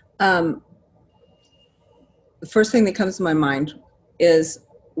 The first thing that comes to my mind is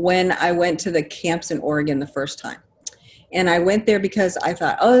when I went to the camps in Oregon the first time. And I went there because I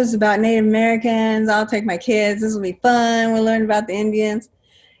thought, this is about Native Americans. I'll take my kids. This will be fun. We'll learn about the Indians.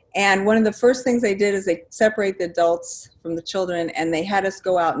 And one of the first things they did is they separate the adults from the children, and they had us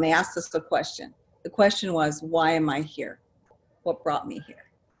go out and they asked us a question. The question was, why am I here? What brought me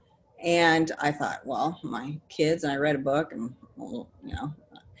here? And I thought, well, my kids, and I read a book, and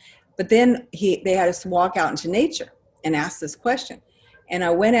But then they had us walk out into nature and ask this question. And I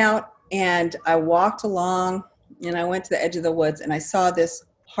went out and I walked along, and I went to the edge of the woods, and I saw this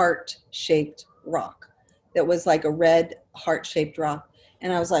heart-shaped rock that was like a red heart-shaped rock.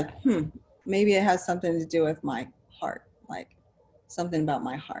 And I was like, maybe it has something to do with my heart, like something about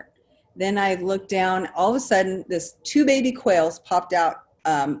my heart. Then I looked down, all of a sudden this 2 baby quails popped out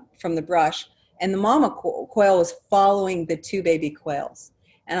from the brush, and the mama quail was following the 2 baby quails.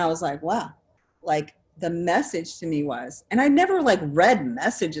 And I was like, wow, like the message to me was, and I never like read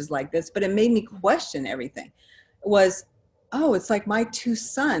messages like this, but it made me question everything, was, oh, it's like my 2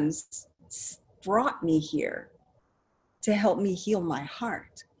 sons brought me here to help me heal my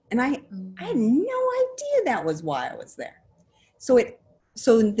heart. And I had no idea that was why I was there. So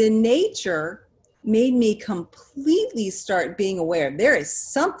the nature made me completely start being aware. There is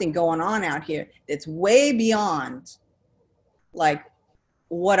something going on out here that's way beyond like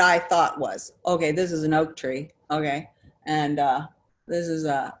what I thought was, okay, this is an oak tree. Okay. And this is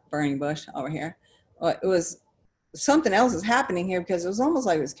a burning bush over here. It was something else is happening here, because it was almost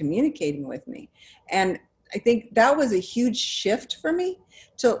like it was communicating with me. And I think that was a huge shift for me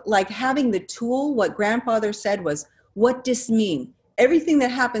to like having the tool. What grandfather said was, what does this mean? Everything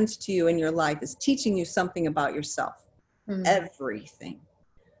that happens to you in your life is teaching you something about yourself. Everything.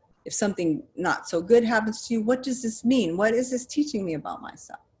 If something not so good happens to you, what does this mean? What is this teaching me about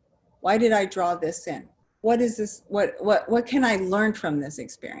myself? Why did I draw this in? What is this? What can I learn from this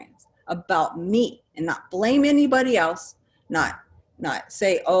experience about me, and not blame anybody else, not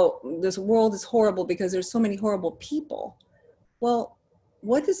say, oh, this world is horrible because there's so many horrible people. Well,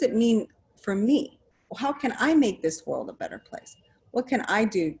 what does it mean for me? How can I make this world a better place? What can I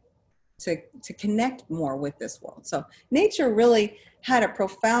do to connect more with this world? So nature really had a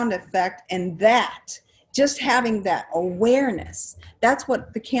profound effect, and that just having that awareness, that's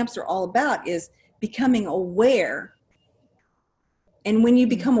what the camps are all about, is becoming aware. And when you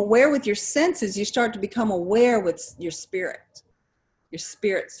become aware with your senses, you start to become aware with your spirit. Your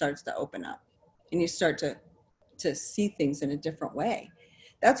spirit starts to open up, and you start to see things in a different way.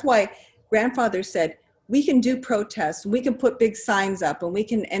 That's why grandfather said, we can do protests, we can put big signs up,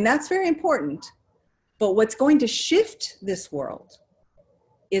 and that's very important. But what's going to shift this world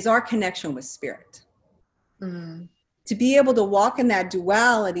is our connection with spirit. To be able to walk in that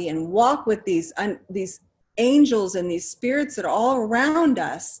duality and walk with these angels and these spirits that are all around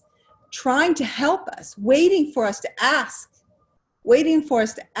us, trying to help us, waiting for us to ask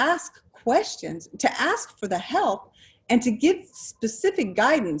questions, to ask for the help, and to give specific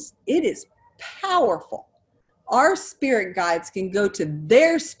guidance. It is powerful. Our spirit guides can go to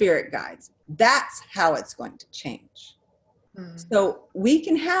their spirit guides. That's how it's going to change. So we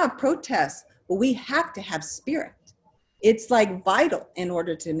can have protests, but we have to have spirit. It's like vital in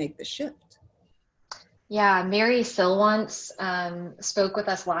order to make the shift. Yeah, Mary Sill once spoke with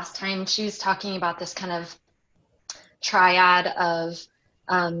us last time. She was talking about this kind of triad of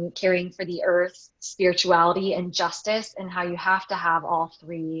caring for the earth, spirituality, and justice, and how you have to have all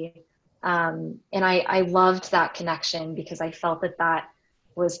three. And I loved that connection, because I felt that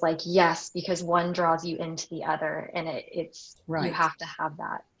was like, yes, because one draws you into the other, and it's right. You have to have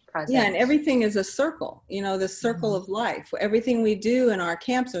that presence. Yeah, and everything is a circle, the circle of life. Everything we do in our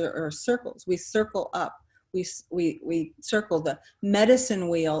camps are circles. We circle up. We circle. The medicine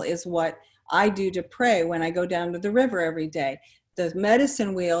wheel is what I do to pray when I go down to the river every day. The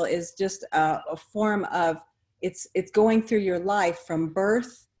medicine wheel is just a form of, it's going through your life from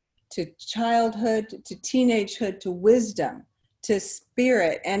birth to childhood to teenagehood to wisdom to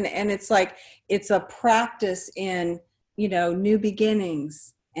spirit, and it's like it's a practice in new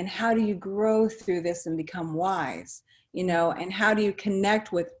beginnings, and how do you grow through this and become wise, and how do you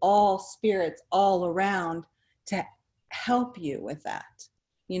connect with all spirits all around to help you with that,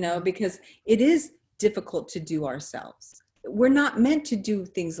 because it is difficult to do ourselves. We're not meant to do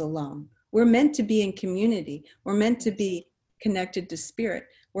things alone. We're meant to be in community. We're meant to be connected to spirit.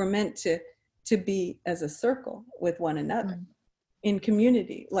 We're meant to be as a circle with one another in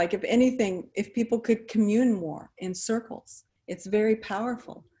community. Like, if anything, if people could commune more in circles, it's very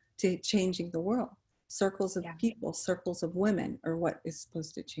powerful to changing the world. Circles of people, circles of women are what is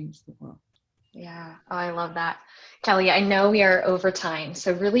supposed to change the world. Yeah. Oh, I love that. Kelly, I know we are over time.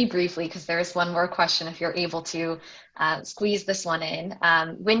 So really briefly, because there's one more question, if you're able to squeeze this one in.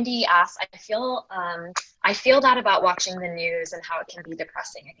 Wendy asks, I feel that about watching the news and how it can be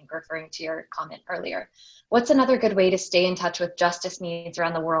depressing. I think referring to your comment earlier. What's another good way to stay in touch with justice needs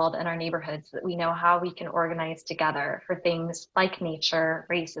around the world and our neighborhoods, so that we know how we can organize together for things like nature,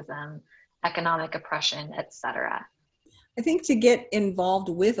 racism, economic oppression, etc.? I think to get involved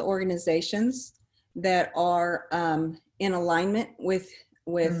with organizations that are in alignment with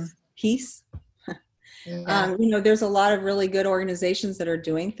peace. Yeah. There's a lot of really good organizations that are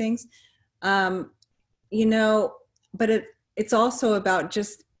doing things. you know, but it's also about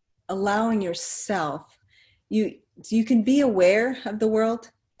just allowing yourself, you can be aware of the world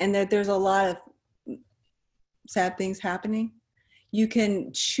and that there's a lot of sad things happening. You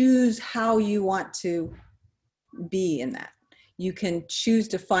can choose how you want to be in that. You can choose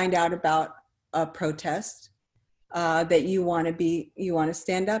to find out about a protest that you want to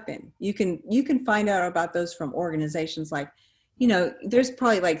stand up in. You can find out about those from organizations like, there's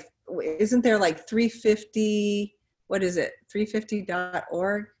probably like, isn't there like 350, what is it,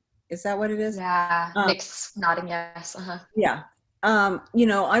 350.org? Is that what it is? Yeah, Nick's nodding yes. Yeah.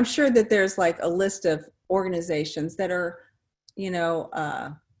 I'm sure that there's like a list of organizations that are,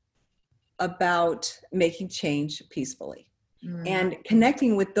 about making change peacefully. And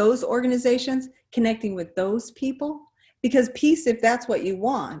connecting with those organizations, connecting with those people, because peace, if that's what you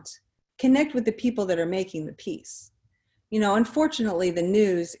want, connect with the people that are making the peace. Unfortunately, the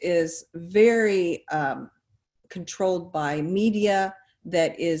news is very controlled by media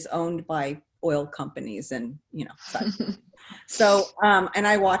that is owned by oil companies and, such. So, and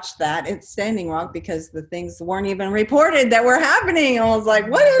I watched that. It's Standing Rock because the things weren't even reported that were happening. I was like,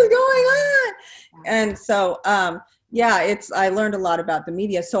 what is going on? And so, I learned a lot about the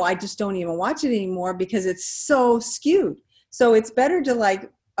media. So I just don't even watch it anymore because it's so skewed. So it's better to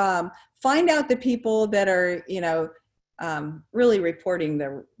find out the people that are, really reporting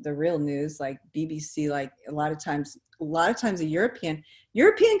the real news, like BBC. Like a lot of times the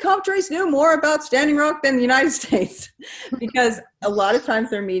European countries knew more about Standing Rock than the United States because a lot of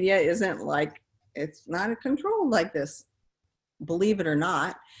times their media isn't like, it's not controlled like this, believe it or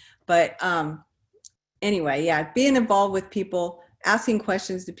not. But anyway, being involved with people, asking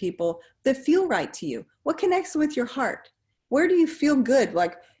questions to people that feel right to you. What connects with your heart? Where do you feel good?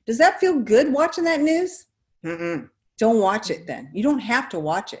 Like, does that feel good watching that news? Don't watch it then. You don't have to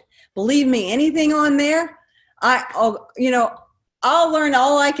watch it. Believe me, anything on there, I'll learn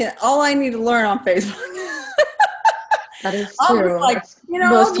all I need to learn on Facebook. That is true.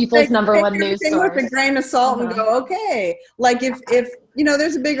 Most people's number one news source. With a grain of salt and go, okay. Like if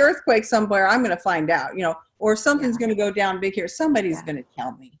there's a big earthquake somewhere, I'm going to find out, or something's going to go down big here. Somebody's going to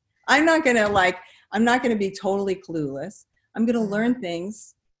tell me. I'm not going to be totally clueless. I'm going to learn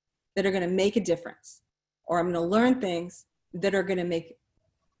things that are going to make a difference, or I'm going to learn things that are going to make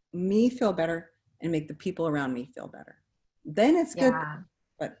me feel better and make the people around me feel better. Then it's good.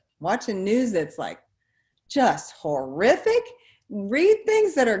 But watching news that's like just horrific, read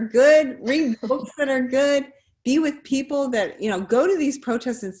things that are good, read books that are good, be with people that, go to these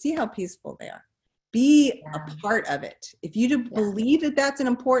protests and see how peaceful they are. Be a part of it. If you believe that that's an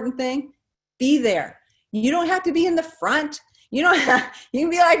important thing, be there. You don't have to be in the front. You can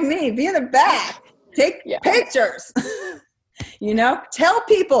be like me, be in the back, take pictures, tell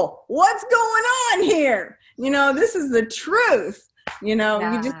people what's going on here. This is the truth. You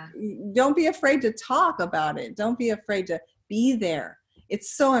just don't be afraid to talk about it. Don't be afraid to be there.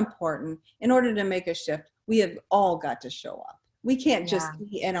 It's so important. In order to make a shift, we have all got to show up. We can't just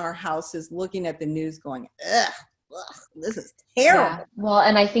be in our houses looking at the news going, ugh, this is terrible. Yeah. Well,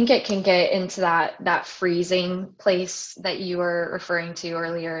 and I think it can get into that freezing place that you were referring to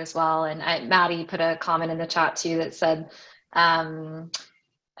earlier as well. And Maddie put a comment in the chat too that said,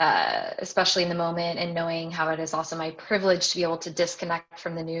 especially in the moment and knowing how it is also my privilege to be able to disconnect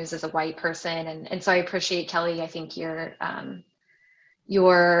from the news as a white person. And so I appreciate, Kelly, I think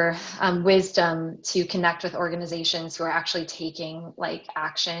your wisdom to connect with organizations who are actually taking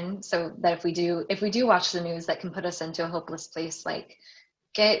action, so that if we do watch the news that can put us into a hopeless place,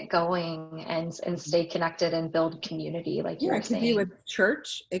 get going and stay connected and build community, like you were saying. It could be with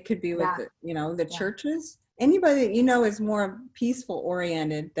church. It could be with the churches. Anybody that is more peaceful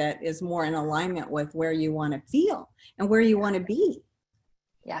oriented, that is more in alignment with where you want to feel and where you want to be.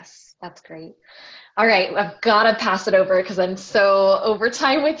 Yes, that's great. All right, I've got to pass it over because I'm so over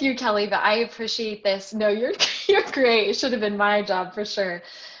time with you, Kelly, but I appreciate this. No, you're great. It should have been my job for sure.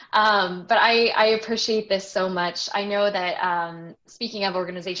 But I appreciate this so much. I know that speaking of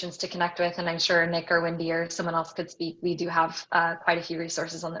organizations to connect with, and I'm sure Nick or Wendy or someone else could speak, we do have quite a few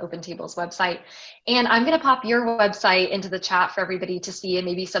resources on the Open Tables website. And I'm going to pop your website into the chat for everybody to see, and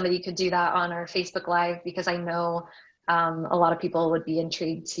maybe somebody could do that on our Facebook Live, because I know a lot of people would be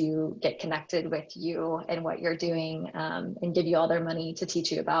intrigued to get connected with you and what you're doing, and give you all their money to teach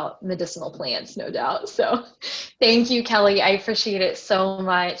you about medicinal plants, no doubt. So thank you, Kelly. I appreciate it so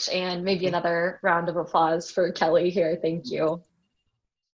much. And maybe another round of applause for Kelly here. Thank you.